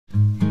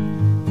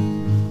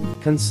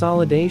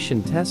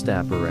Consolidation test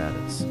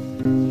apparatus.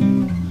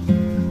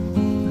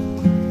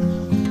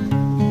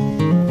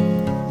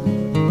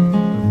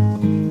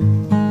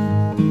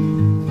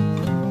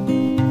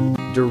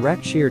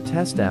 Direct shear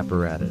test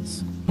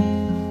apparatus.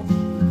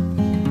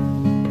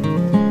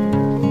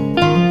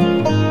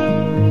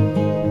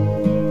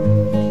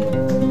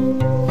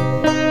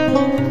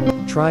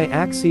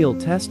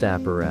 Triaxial test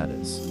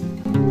apparatus.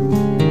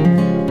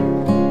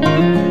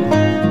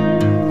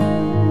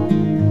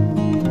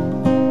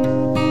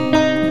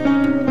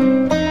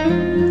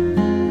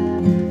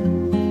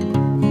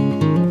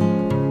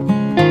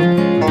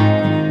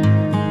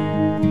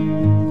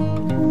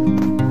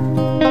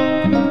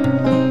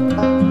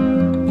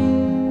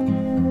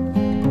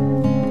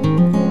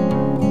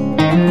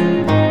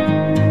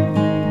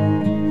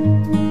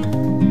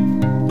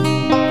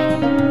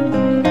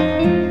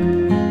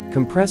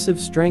 Compressive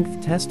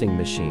strength testing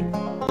machine.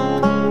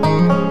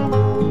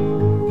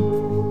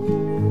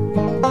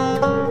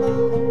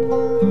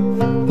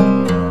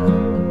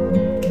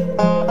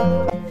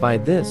 By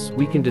this,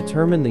 we can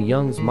determine the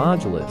Young's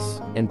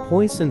modulus and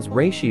Poisson's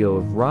ratio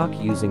of rock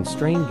using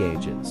strain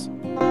gauges.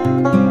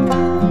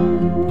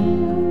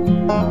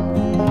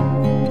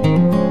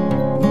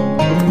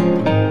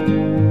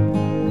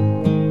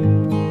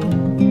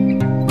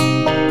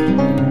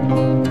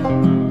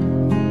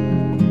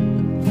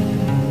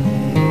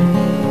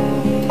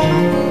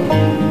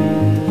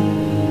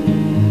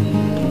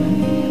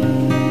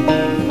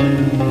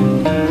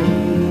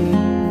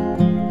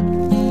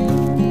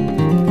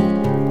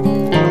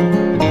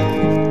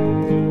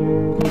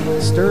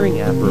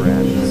 Stirring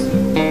apparatus.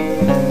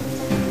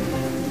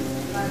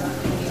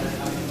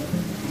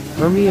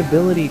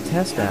 Permeability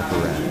test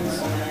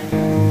apparatus.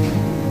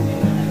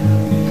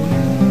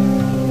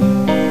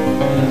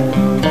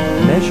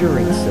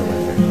 Measuring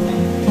cylinder.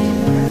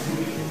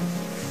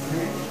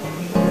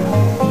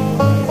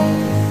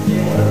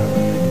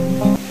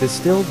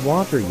 Distilled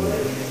water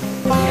unit.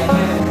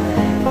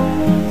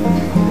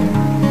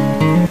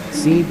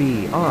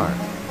 CBR,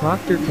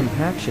 Proctor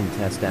compaction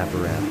test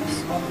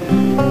apparatus.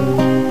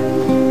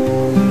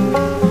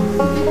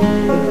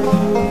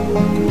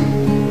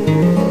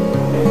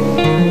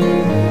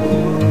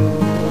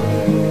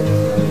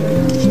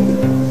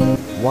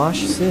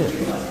 Wash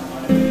sieve.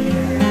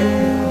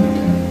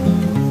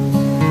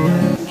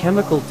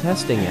 Chemical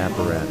testing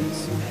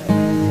apparatus.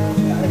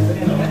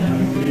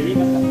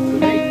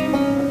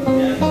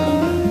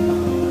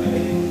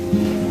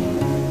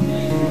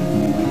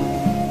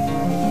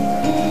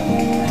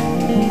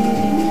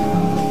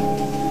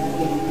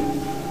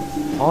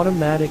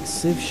 Automatic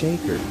sieve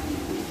shaker.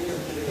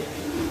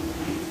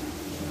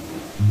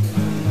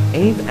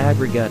 AVE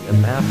aggregate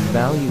and map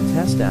value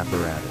test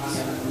apparatus.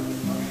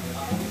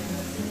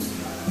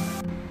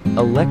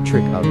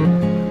 Electric oven.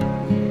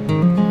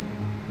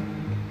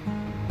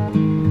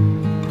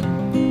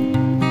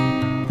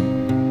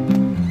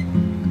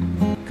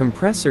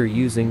 Compressor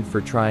using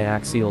for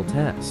triaxial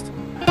test.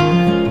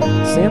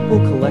 Sample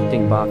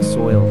collecting box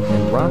soil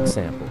and rock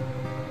sample.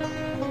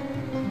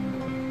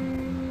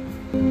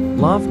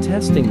 LOV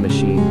testing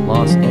machine,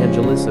 Los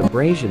Angeles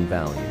abrasion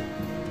value.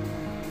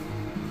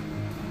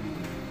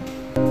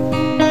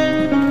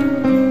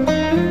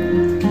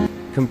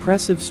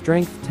 Compressive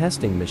strength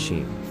testing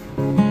machine.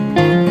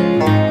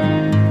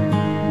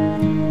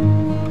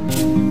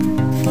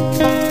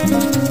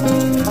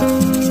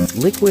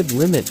 Liquid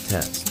limit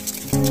test.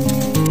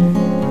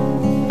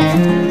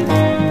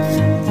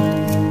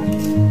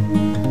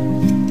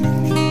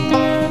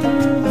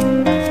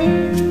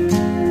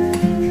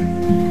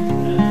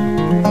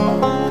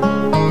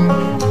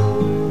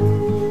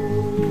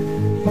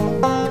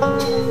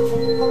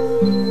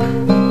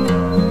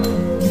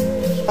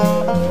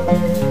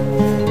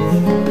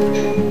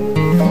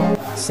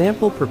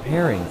 Sample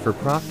preparing for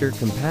Proctor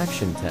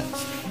compaction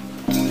test.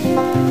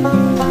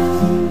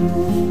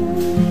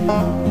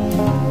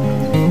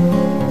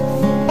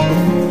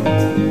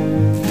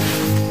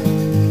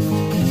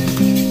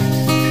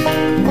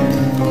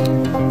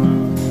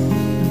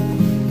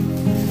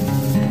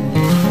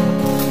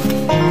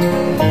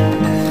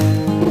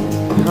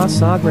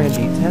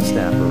 Casagrande test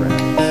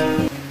apparatus.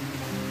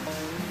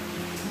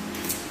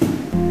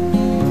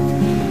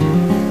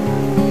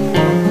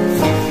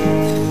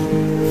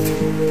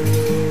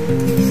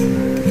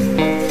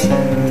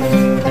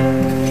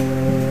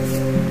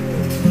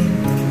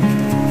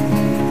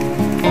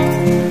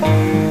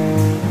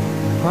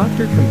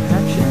 Proctor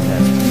compaction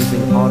test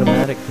using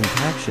automatic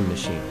compaction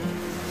machine.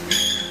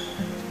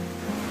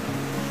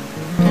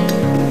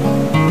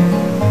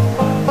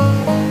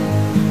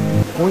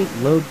 Point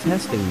load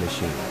testing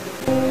machine.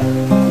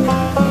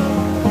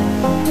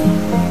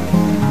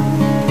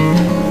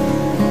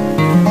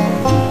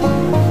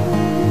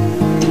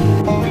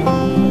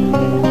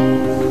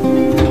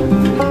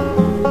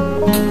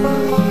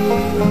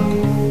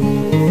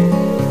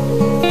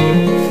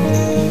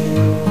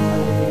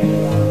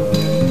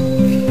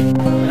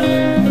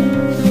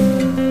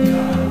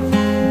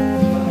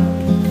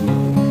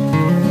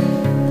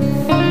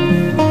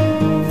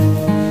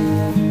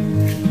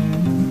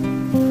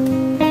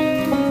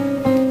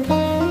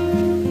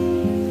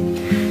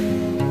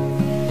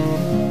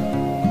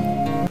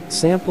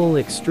 Sample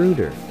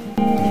extruder.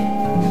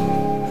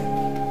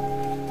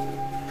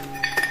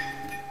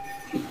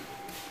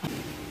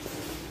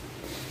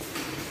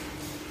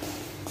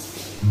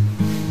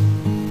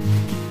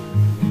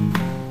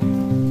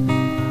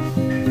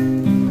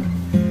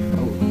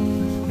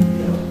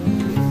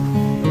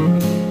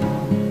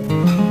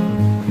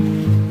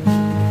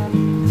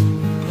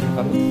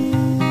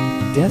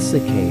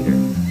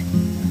 Desiccator.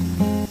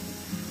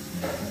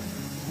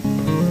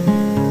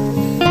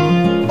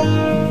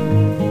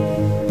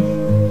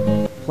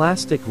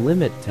 Plastic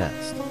limit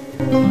test.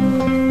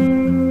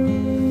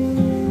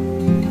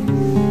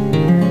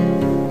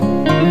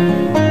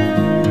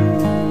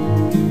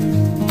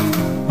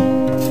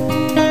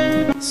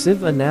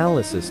 Sieve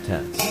analysis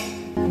test.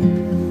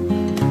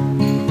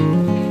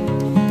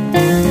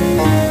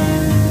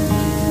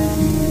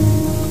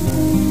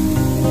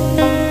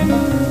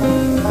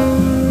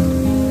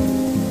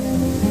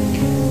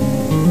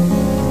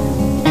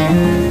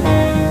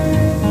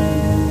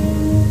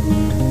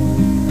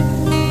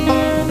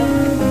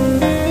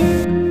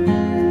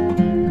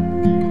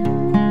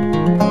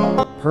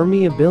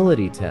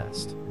 Permeability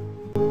test.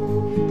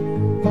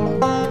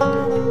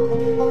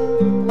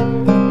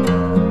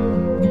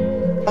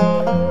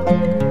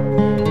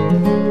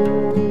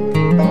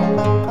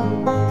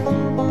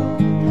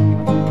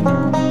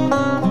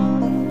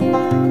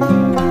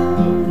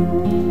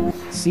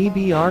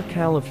 CBR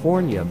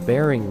California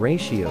bearing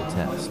ratio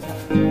test.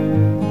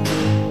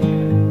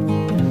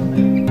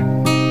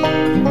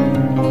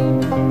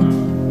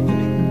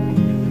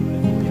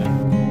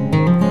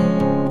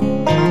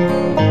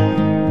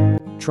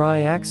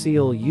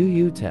 Triaxial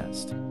UU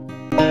test.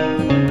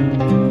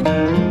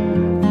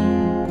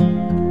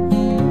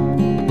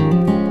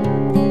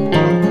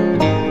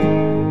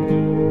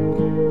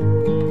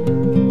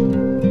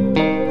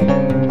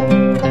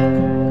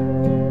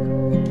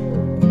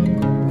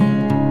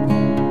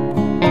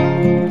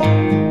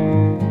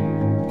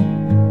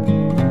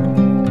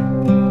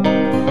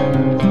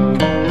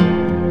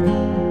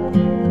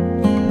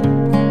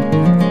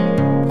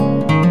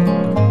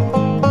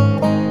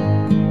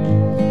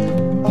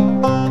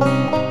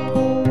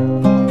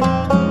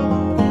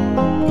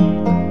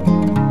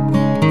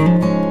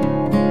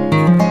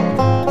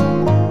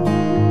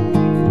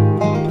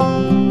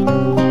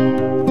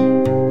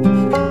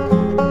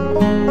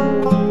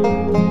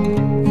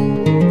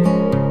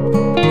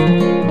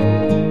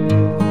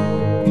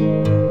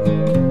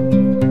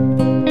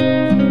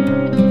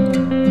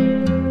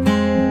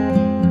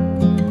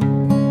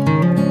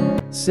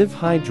 Sieve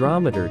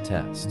hydrometer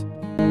test.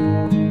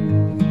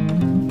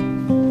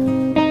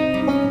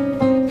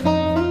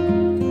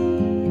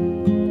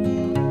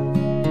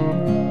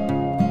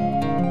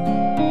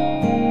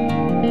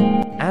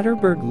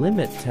 Atterberg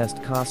limit test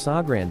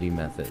Casagrande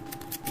method.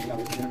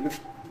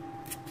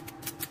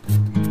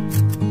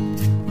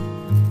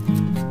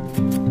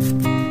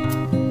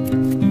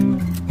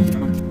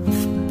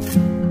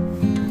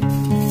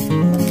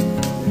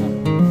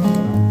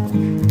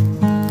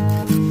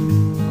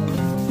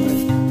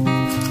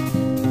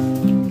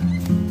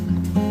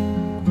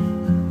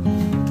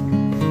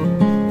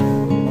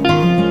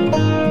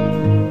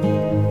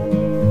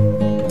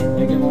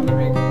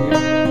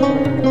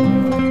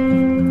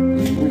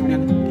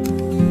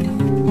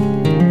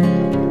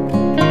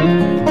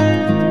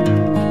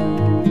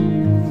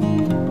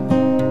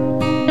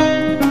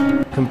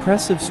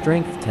 Compressive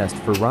strength test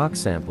for rock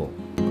sample.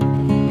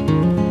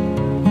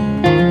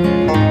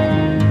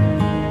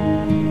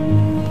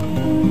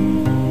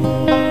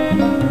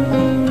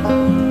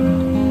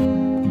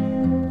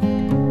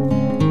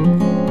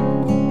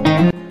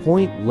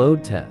 Point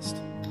load test.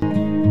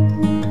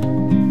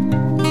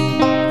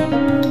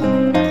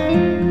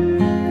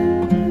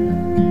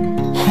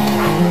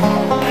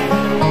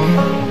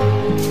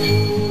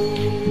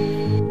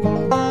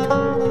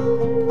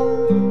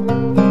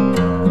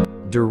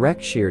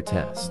 Direct shear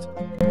test.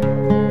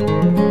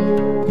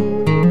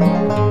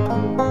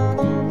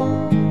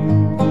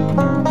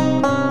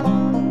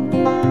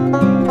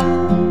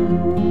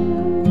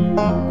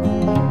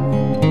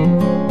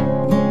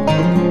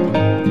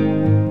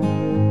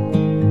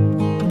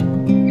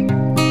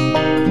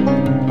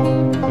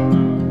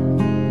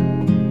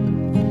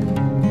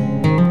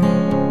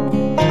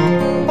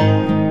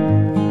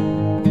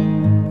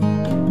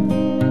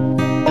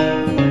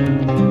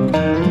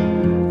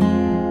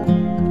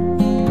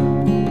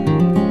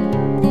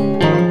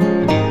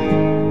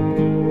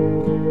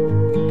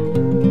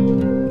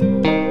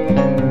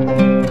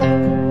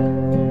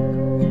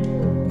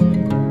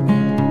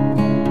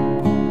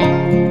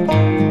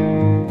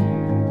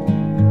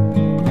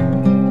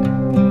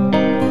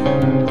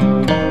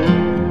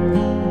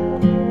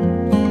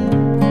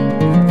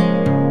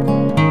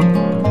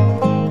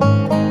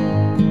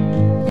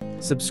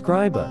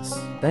 Subscribe us.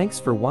 Thanks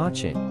for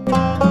watching.